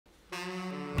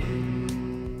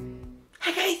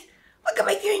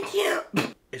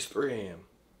It's 3 a.m.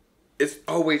 It's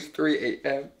always 3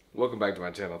 a.m. Welcome back to my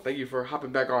channel. Thank you for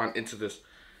hopping back on into this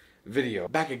video.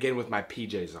 Back again with my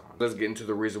PJs on. Let's get into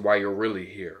the reason why you're really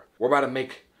here. We're about to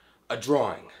make a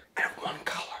drawing of one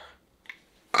color.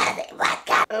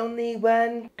 Only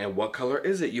one. And what color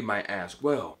is it, you might ask?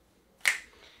 Well,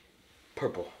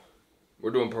 purple.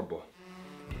 We're doing purple.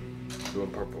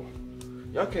 Doing purple.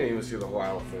 Y'all can't even see the whole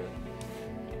outfit.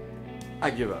 I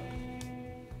give up.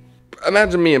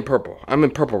 Imagine me in purple. I'm in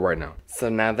purple right now. So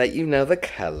now that you know the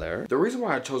color. The reason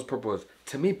why I chose purple is,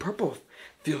 to me, purple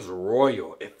feels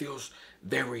royal. It feels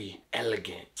very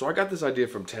elegant. So I got this idea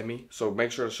from Temi. So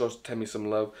make sure to show Temi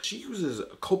some love. She uses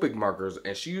Copic markers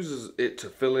and she uses it to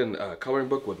fill in a coloring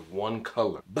book with one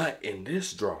color. But in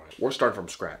this drawing, we're starting from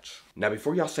scratch. Now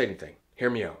before y'all say anything, hear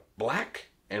me out. Black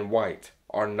and white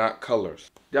are not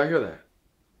colors. Y'all hear that?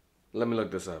 Let me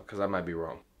look this up because I might be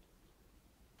wrong.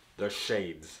 They're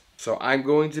shades. So I'm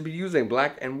going to be using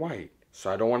black and white.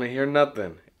 So I don't want to hear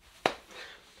nothing.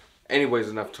 Anyways,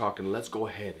 enough talking. Let's go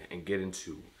ahead and get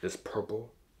into this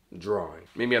purple drawing.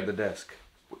 Meet me at the desk.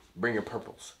 Bring your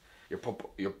purples.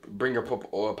 Bring your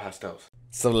purple oil pastels.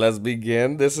 So let's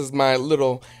begin. This is my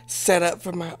little setup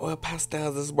for my oil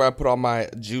pastels. This is where I put all my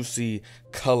juicy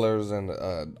colors and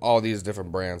all these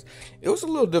different brands. It was a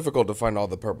little difficult to find all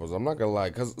the purples, I'm not gonna lie,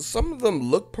 because some of them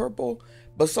look purple,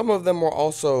 but some of them were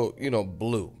also, you know,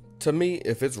 blue. To me,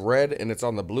 if it's red and it's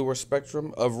on the bluer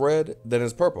spectrum of red, then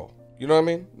it's purple. You know what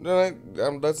I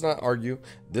mean? Let's not argue.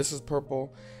 This is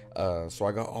purple. So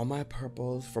I got all my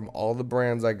purples from all the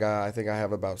brands I got. I think I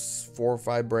have about 4 or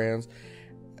 5 brands.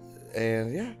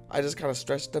 And yeah, I just kind of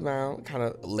stretched them out, kind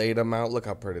of laid them out. Look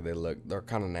how pretty they look. They're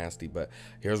kind of nasty, but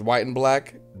here's white and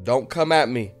black. Don't come at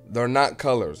me. They're not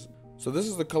colors. So this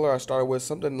is the color I started with,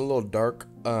 something a little dark,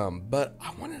 but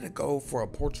I wanted to go for a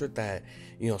portrait that,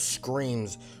 you know,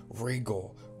 screams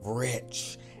regal,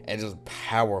 rich, and just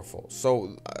powerful.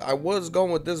 So I was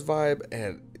going with this vibe,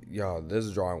 and y'all,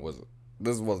 this drawing was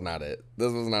not it.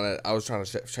 This was not it. I was trying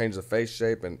to change the face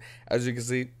shape, and as you can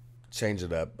see, change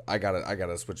it up. I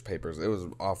gotta switch papers. It was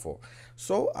awful.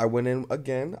 So I went in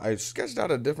again. I sketched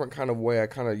out a different kind of way. I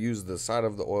kind of used the side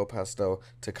of the oil pastel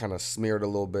to kind of smear it a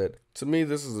little bit. To me,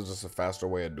 this is just a faster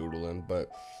way of doodling, but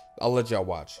I'll let y'all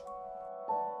watch.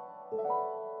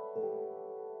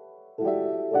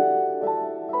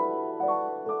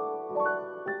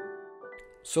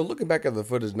 So looking back at the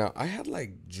footage now, I had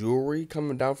like jewelry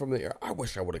coming down from the air. I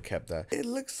wish I would have kept that. It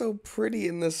looks so pretty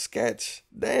in this sketch.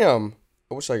 Damn.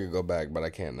 I wish I could go back, but I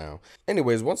can't now.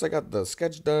 Anyways, once I got the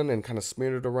sketch done and kind of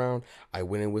smeared it around, I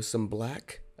went in with some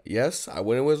black. Yes, I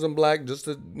went in with some black just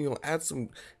to, you know, add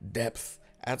some depth,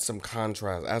 add some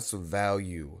contrast, add some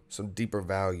value, some deeper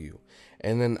value.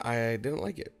 And then I didn't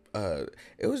like it.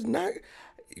 It was not,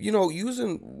 you know,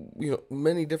 using, you know,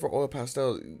 many different oil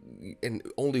pastels and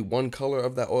only one color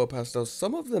of that oil pastel.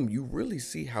 Some of them you really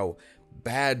see how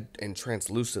bad and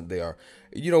translucent they are.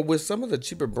 You know, with some of the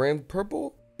cheaper brand,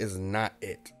 purple is not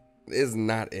it. Is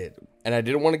not it. And I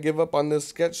didn't want to give up on this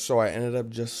sketch, so I ended up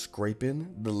just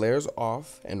scraping the layers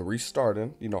off and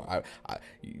restarting. You know,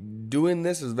 doing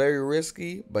this is very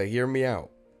risky, but hear me out.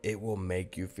 It will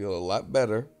make you feel a lot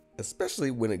better,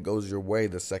 especially when it goes your way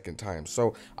the second time.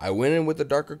 So I went in with the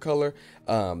darker color.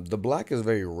 The black is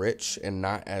very rich and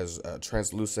not as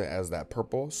translucent as that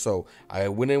purple. So I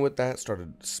went in with that,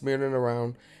 started smearing it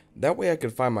around. That way I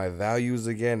could find my values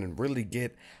again and really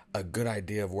get a good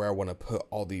idea of where I want to put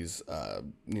all these,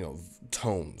 you know,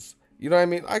 tones. You know what I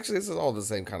mean? Actually, this is all the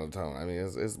same kind of tone. I mean,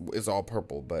 it's all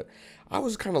purple, but I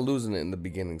was kind of losing it in the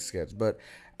beginning sketch. But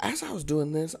as I was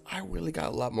doing this, I really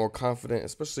got a lot more confident,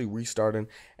 especially restarting.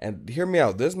 And hear me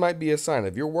out. This might be a sign.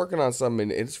 If you're working on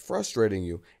something and it's frustrating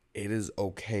you, it is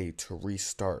okay to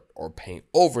restart or paint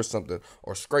over something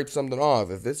or scrape something off.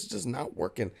 If it's just not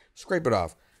working, scrape it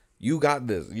off. You got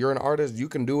this. You're an artist. You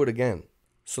can do it again.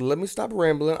 So let me stop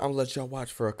rambling. I'll let y'all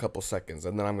watch for a couple seconds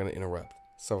and then I'm going to interrupt.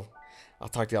 So I'll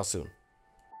talk to y'all soon.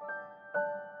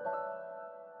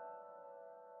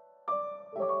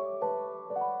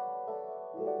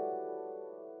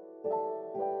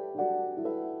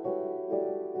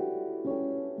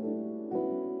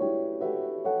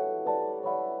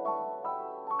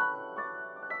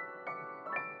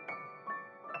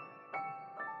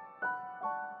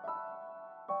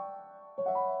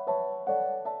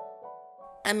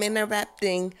 I'm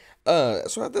interrupting.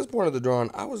 So at this point of the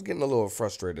drawing, I was getting a little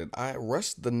frustrated. I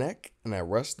rushed the neck and I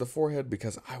rushed the forehead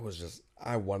because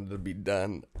I wanted to be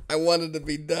done. I wanted to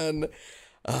be done.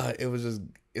 It was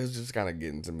just kind of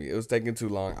getting to me. It was taking too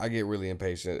long. I get really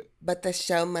impatient. But the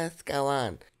show must go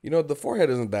on. You know, the forehead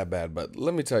isn't that bad, but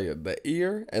let me tell you, the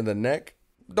ear and the neck,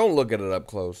 Don't look at it up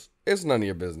close. It's none of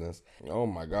your business. Oh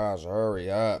my gosh, hurry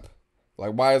up.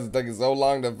 Like, why is it taking so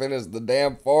long to finish the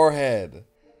damn forehead?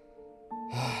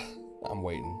 I'm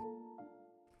waiting.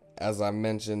 As I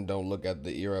mentioned, don't look at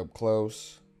the ear up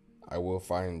close. I will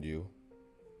find you.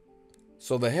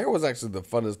 So the hair was actually the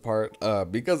funnest part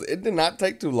because it did not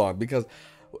take too long, because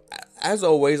as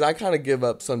always, I kind of give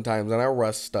up sometimes and I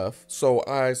rush stuff. So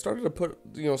I started to put,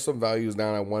 some values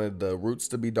down. I wanted the roots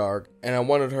to be dark and I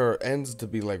wanted her ends to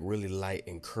be like really light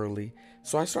and curly.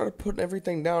 So I started putting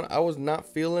everything down. I was not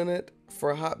feeling it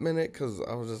for a hot minute because it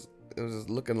was just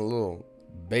looking a little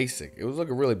basic. It was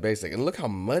looking really basic, and look how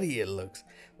muddy it looks.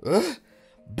 Ugh.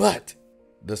 But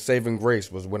the saving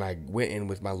grace was when I went in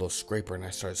with my little scraper and I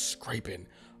started scraping.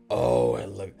 Oh,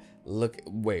 and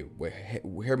wait,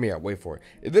 hear me out, wait for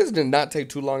it. This did not take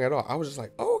too long at all. I was just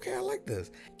like, oh, okay, I like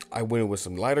this. I went in with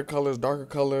some lighter colors, darker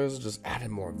colors, just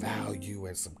added more value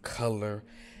and some color.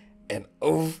 And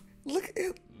oh, look at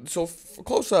it. So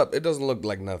close up, it doesn't look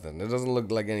like nothing. It doesn't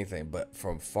look like anything, but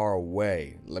from far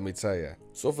away, let me tell you.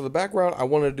 So for the background, I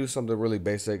wanted to do something really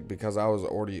basic because I was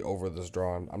already over this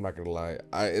drawing. I'm not gonna lie,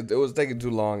 it was taking too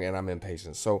long and I'm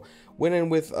impatient. So went in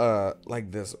with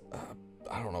like this,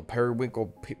 I don't know,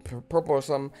 periwinkle purple or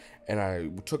something, and I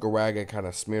took a rag and kind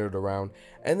of smeared it around,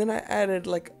 and then I added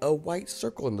like a white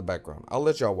circle in the background. I'll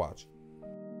let y'all watch.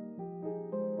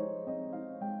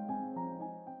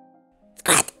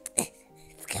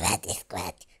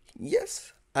 Scratch.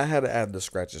 Yes, I had to add the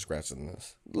scratch in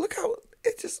this. Look how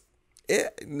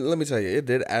let me tell you, it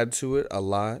did add to it a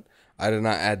lot. I did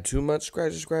not add too much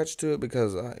scratch to it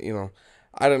because, I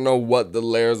didn't know what the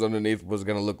layers underneath was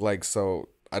going to look like, so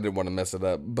I didn't want to mess it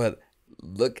up. But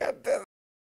look at this.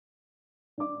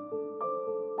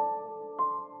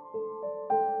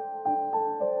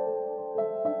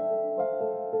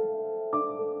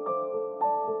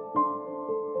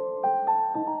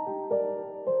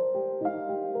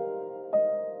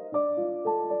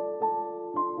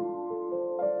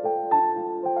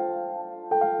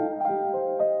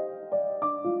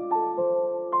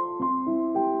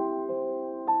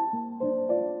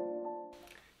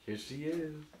 Here she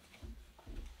is.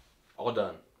 All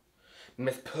done.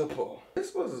 Miss Purple.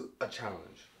 This was a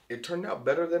challenge. It turned out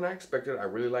better than I expected. I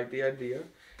really like the idea.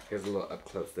 Here's a little up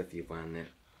close if you want it.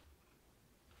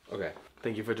 Okay,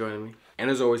 thank you for joining me. And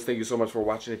as always, thank you so much for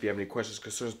watching. If you have any questions,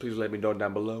 concerns, please let me know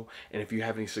down below. And if you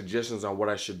have any suggestions on what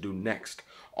I should do next,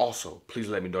 also, please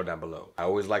let me know down below. I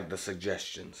always like the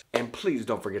suggestions. And please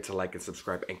don't forget to like and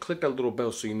subscribe and click that little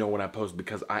bell so you know when I post,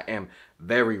 because I am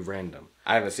very random.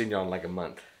 I haven't seen y'all in like a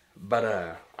month.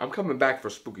 But I'm coming back for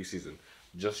spooky season.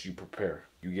 Just you prepare.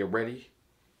 You get ready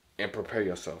and prepare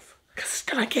yourself, because it's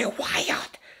gonna get wild.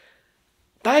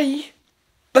 Bye.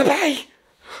 Bye-bye.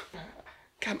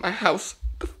 Got my house.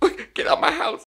 Get out my house.